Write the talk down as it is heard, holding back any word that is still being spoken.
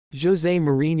Jose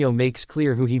Mourinho makes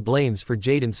clear who he blames for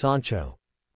Jadon Sancho.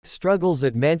 Struggles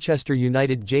at Manchester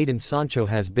United. Jadon Sancho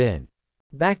has been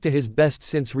back to his best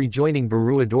since rejoining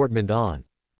Borussia Dortmund on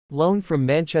loan from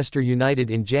Manchester United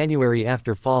in January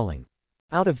after falling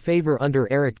out of favor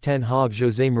under Erik ten Hag.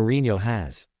 Jose Mourinho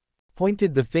has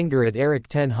pointed the finger at Erik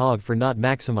ten Hag for not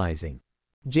maximizing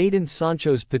Jadon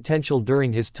Sancho's potential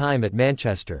during his time at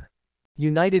Manchester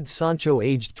United. Sancho,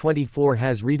 aged 24,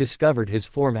 has rediscovered his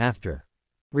form after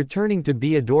returning to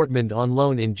Borussia Dortmund on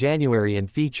loan in January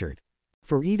and featured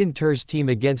for Eden Ter's team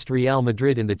against Real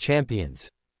Madrid in the Champions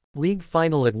League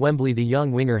final at Wembley. The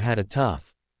young winger had a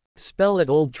tough spell at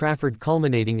Old Trafford,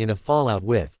 culminating in a fallout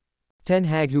with ten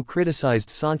Hag, who criticized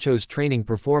Sancho's training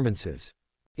performances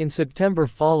in September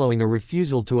following a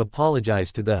refusal to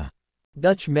apologize to the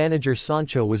Dutch manager.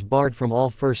 Sancho was barred from all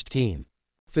first-team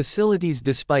facilities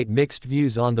despite mixed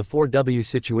views on the 4W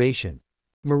situation.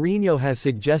 Mourinho has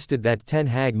suggested that ten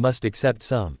Hag must accept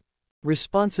some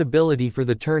responsibility for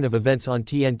the turn of events on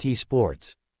TNT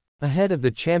Sports. Ahead of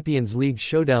the Champions League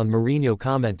showdown, Mourinho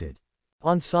commented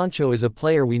on Sancho: "As a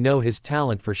player, we know his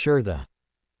talent for sure. The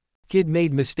kid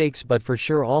made mistakes, but for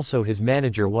sure also his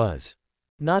manager was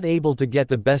not able to get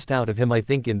the best out of him. I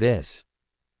think in this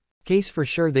case for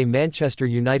sure they Manchester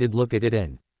United look at it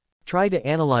and try to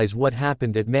analyze what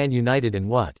happened at Man United and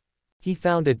what he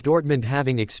found at Dortmund,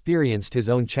 having experienced his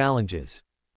own challenges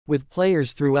with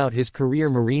players throughout his career."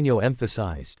 Mourinho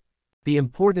emphasized the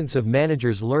importance of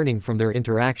managers learning from their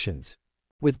interactions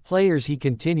with players. He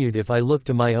continued, "If I look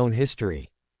to my own history,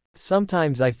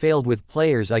 sometimes I failed with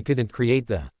players. I couldn't create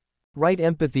the right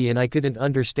empathy and I couldn't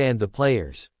understand the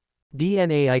players'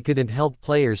 DNA. I couldn't help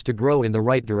players to grow in the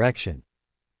right direction.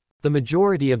 The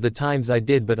majority of the times I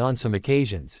did, but on some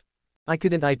occasions I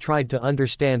couldn't. I tried to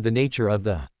understand the nature of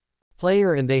the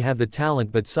player, and they have the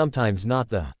talent but sometimes not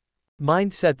the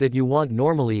mindset that you want.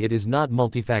 Normally it is not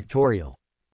multifactorial.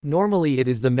 Normally it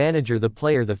is the manager, the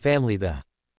player, the family, the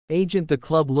agent, the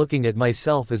club. Looking at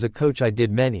myself as a coach, I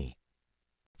did many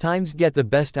times get the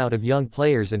best out of young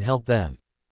players and help them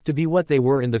to be what they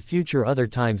were in the future. Other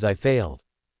times I failed.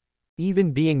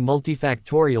 Even being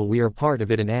multifactorial, we are part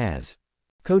of it, and as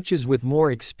coaches with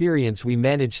more experience we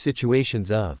manage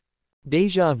situations of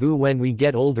déjà vu when we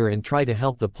get older and try to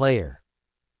help the player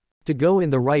to go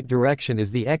in the right direction." As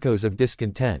the echoes of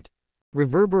discontent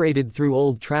reverberated through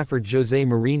Old Trafford, Jose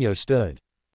Mourinho stood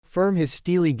firm, his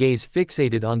steely gaze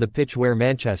fixated on the pitch where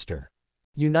Manchester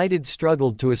United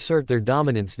struggled to assert their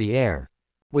dominance. The air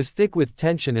was thick with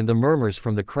tension and the murmurs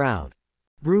from the crowd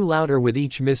grew louder with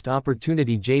each missed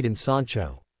opportunity. Jadon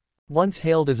Sancho, once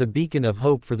hailed as a beacon of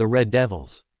hope for the Red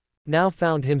Devils, now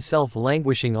found himself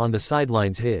languishing on the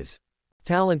sidelines, his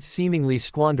talents seemingly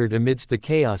squandered amidst the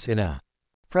chaos. In a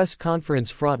press conference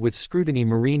fraught with scrutiny,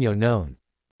 Mourinho, known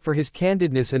for his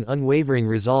candidness and unwavering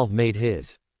resolve, made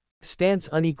his stance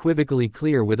unequivocally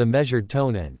clear. With a measured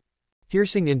tone and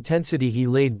piercing intensity, he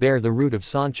laid bare the root of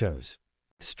Sancho's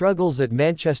struggles at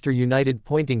Manchester United,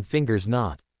 pointing fingers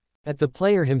not at the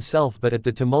player himself but at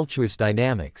the tumultuous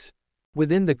dynamics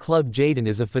within the club. Jadon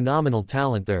is a phenomenal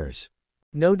talent. There's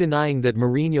no denying that.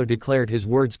 Mourinho declared, his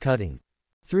words cutting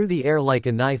through the air like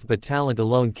a knife, but talent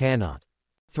alone cannot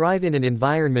thrive in an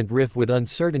environment rife with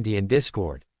uncertainty and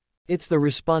discord. It's the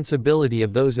responsibility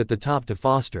of those at the top to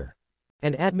foster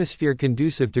an atmosphere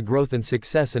conducive to growth and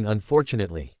success, and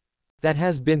unfortunately, that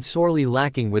has been sorely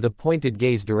lacking, with a pointed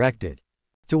gaze directed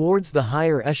towards the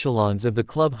higher echelons of the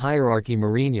club hierarchy.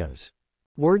 Mourinho's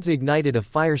words ignited a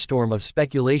firestorm of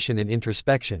speculation and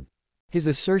introspection. His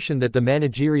assertion that the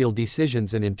managerial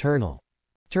decisions and internal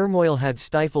turmoil had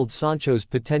stifled Sancho's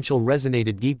potential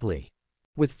resonated deeply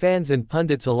with fans and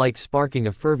pundits alike, sparking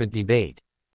a fervent debate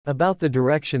about the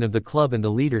direction of the club and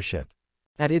the leadership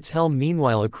at its helm.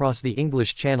 Meanwhile, across the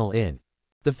English Channel, in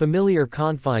the familiar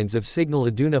confines of Signal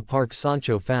Iduna Park,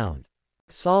 Sancho found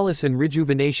solace and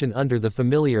rejuvenation under the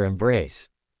familiar embrace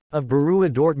of Borussia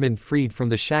Dortmund. Freed from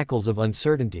the shackles of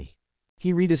uncertainty,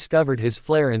 he rediscovered his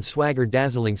flair and swagger,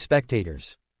 dazzling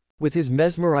spectators with his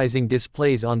mesmerizing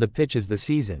displays on the pitch. As the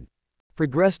season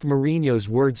progressed, Mourinho's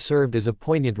words served as a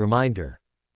poignant reminder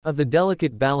of the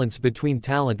delicate balance between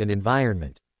talent and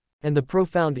environment, and the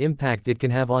profound impact it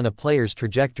can have on a player's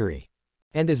trajectory.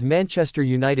 And as Manchester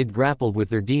United grappled with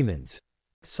their demons,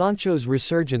 Sancho's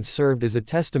resurgence served as a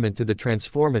testament to the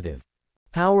transformative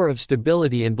power of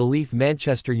stability and belief.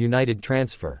 Manchester United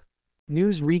transfer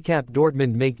news recap: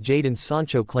 Dortmund make Jadon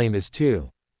Sancho claim as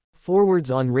two forwards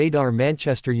on radar.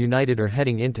 Manchester United are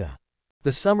heading into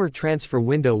the summer transfer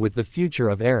window with the future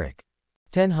of Erik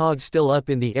ten Hag still up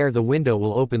in the air. The window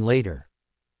will open later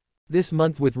this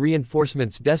month with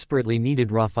reinforcements desperately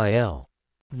needed. Rafael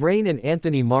Varane and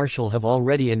Anthony Martial have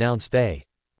already announced they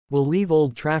will leave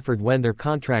Old Trafford when their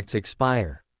contracts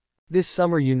expire. This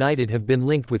summer United have been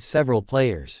linked with several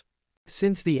players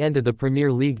since the end of the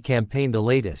Premier League campaign, the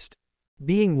latest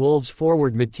being Wolves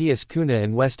forward Matthias Cunha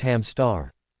and West Ham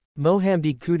star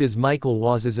Mohamed Kudus. Michael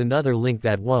Was is another link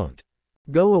that won't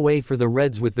go away for the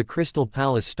Reds, with the Crystal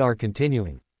Palace star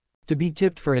continuing to be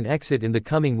tipped for an exit in the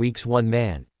coming weeks. One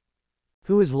man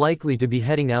who is likely to be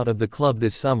heading out of the club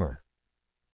this summer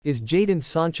is Jadon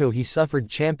Sancho. He suffered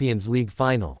Champions League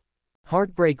final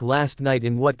heartbreak last night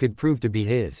in what could prove to be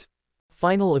his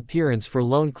final appearance for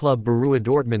lone club Borussia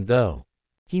Dortmund, though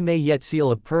he may yet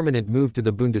seal a permanent move to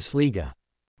the Bundesliga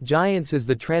giants as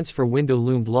the transfer window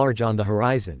loomed large on the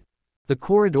horizon. The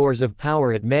corridors of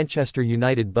power at Manchester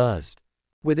United buzzed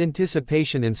with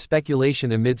anticipation and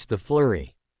speculation amidst the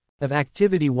flurry of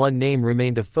activity. One name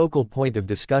remained a focal point of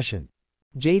discussion: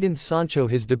 Jadon Sancho.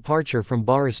 His departure from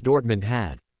Borussia Dortmund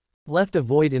had left a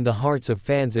void in the hearts of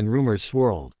fans, and rumors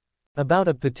swirled about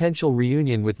a potential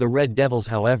reunion with the Red Devils.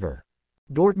 However,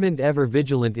 Dortmund, ever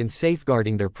vigilant in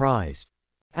safeguarding their prized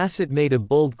asset, made a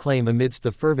bold claim amidst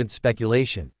the fervent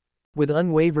speculation. With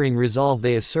unwavering resolve,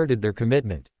 they asserted their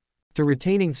commitment to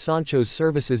retaining Sancho's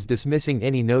services, dismissing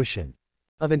any notion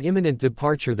of an imminent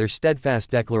departure. Their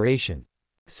steadfast declaration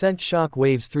sent shock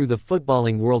waves through the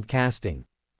footballing world, casting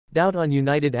doubt on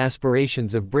United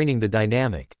aspirations of bringing the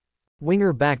dynamic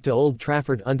winger back to Old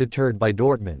Trafford. Undeterred by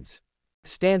Dortmund's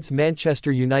stance,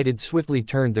 Manchester United swiftly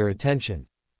turned their attention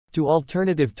to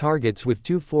alternative targets, with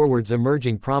two forwards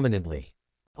emerging prominently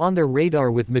on their radar.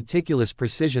 With meticulous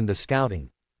precision, the scouting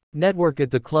network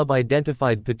at the club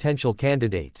identified potential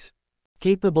candidates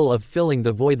capable of filling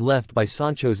the void left by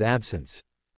Sancho's absence.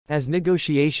 As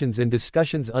negotiations and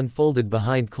discussions unfolded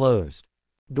behind closed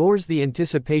doors, the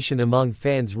anticipation among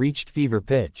fans reached fever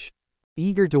pitch,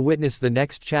 eager to witness the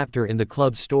next chapter in the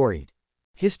club's storied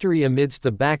history. Amidst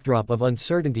the backdrop of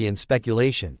uncertainty and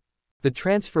speculation, the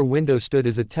transfer window stood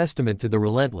as a testament to the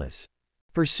relentless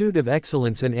pursuit of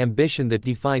excellence and ambition that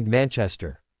defined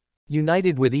Manchester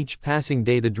United. With each passing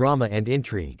day, the drama and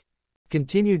intrigue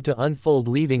continued to unfold,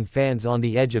 leaving fans on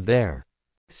the edge of their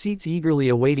seats, eagerly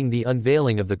awaiting the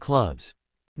unveiling of the club's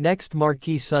next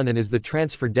marquee sun. And as the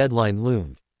transfer deadline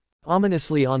loomed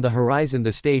ominously on the horizon,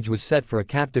 the stage was set for a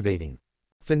captivating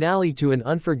finale to an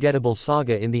unforgettable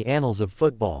saga in the annals of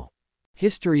football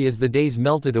history. As the days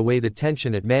melted away, the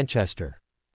tension at Manchester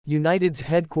United's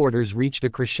headquarters reached a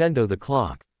crescendo. The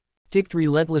clock ticked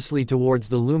relentlessly towards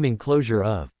the looming closure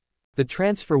of the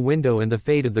transfer window, and the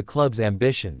fate of the club's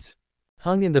ambitions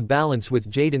hung in the balance,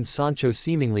 with Jadon Sancho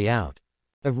seemingly out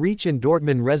of reach and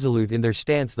Dortmund resolute in their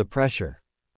stance. The pressure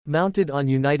mounted on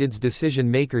United's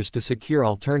decision-makers to secure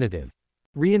alternative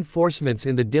reinforcements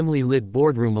in the dimly lit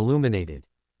boardroom, illuminated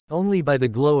only by the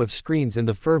glow of screens and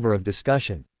the fervor of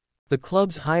discussion. The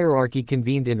club's hierarchy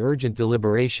convened in urgent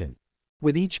deliberation.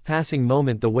 With each passing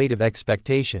moment, the weight of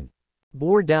expectation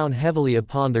bore down heavily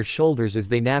upon their shoulders as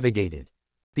they navigated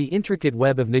the intricate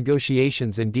web of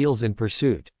negotiations and deals in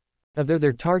pursuit of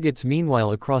their targets.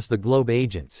 Meanwhile, across the globe,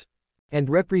 agents and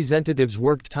representatives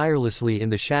worked tirelessly in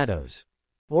the shadows,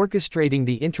 orchestrating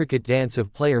the intricate dance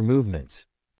of player movements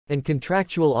and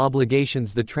contractual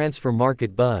obligations. The transfer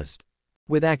market buzzed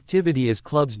with activity as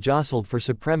clubs jostled for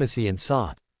supremacy and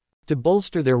sought to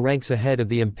bolster their ranks ahead of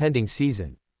the impending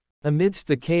season. Amidst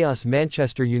the chaos,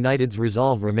 Manchester United's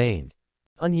resolve remained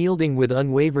unyielding. With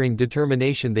unwavering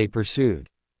determination, they pursued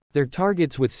their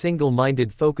targets with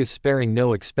single-minded focus, sparing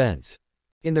no expense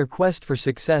in their quest for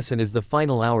success. And as the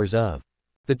final hours of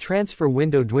the transfer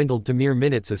window dwindled to mere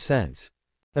minutes, a sense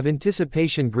of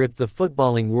anticipation gripped the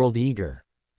footballing world, eager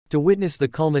to witness the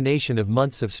culmination of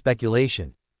months of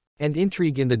speculation and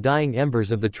intrigue in the dying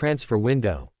embers of the transfer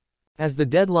window. As the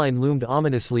deadline loomed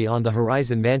ominously on the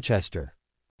horizon, Manchester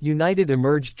United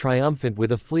emerged triumphant.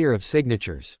 With a fleer of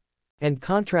signatures and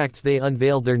contracts, they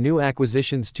unveiled their new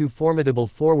acquisitions, two formidable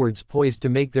forwards poised to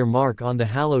make their mark on the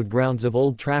hallowed grounds of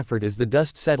Old Trafford. As the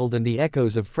dust settled and the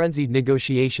echoes of frenzied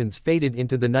negotiations faded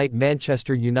into the night,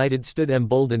 Manchester United stood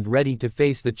emboldened, ready to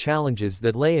face the challenges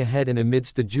that lay ahead. And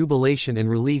amidst the jubilation and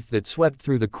relief that swept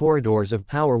through the corridors of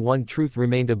power, one truth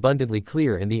remained abundantly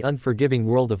clear: in the unforgiving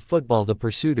world of football, the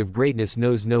pursuit of greatness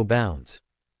knows no bounds.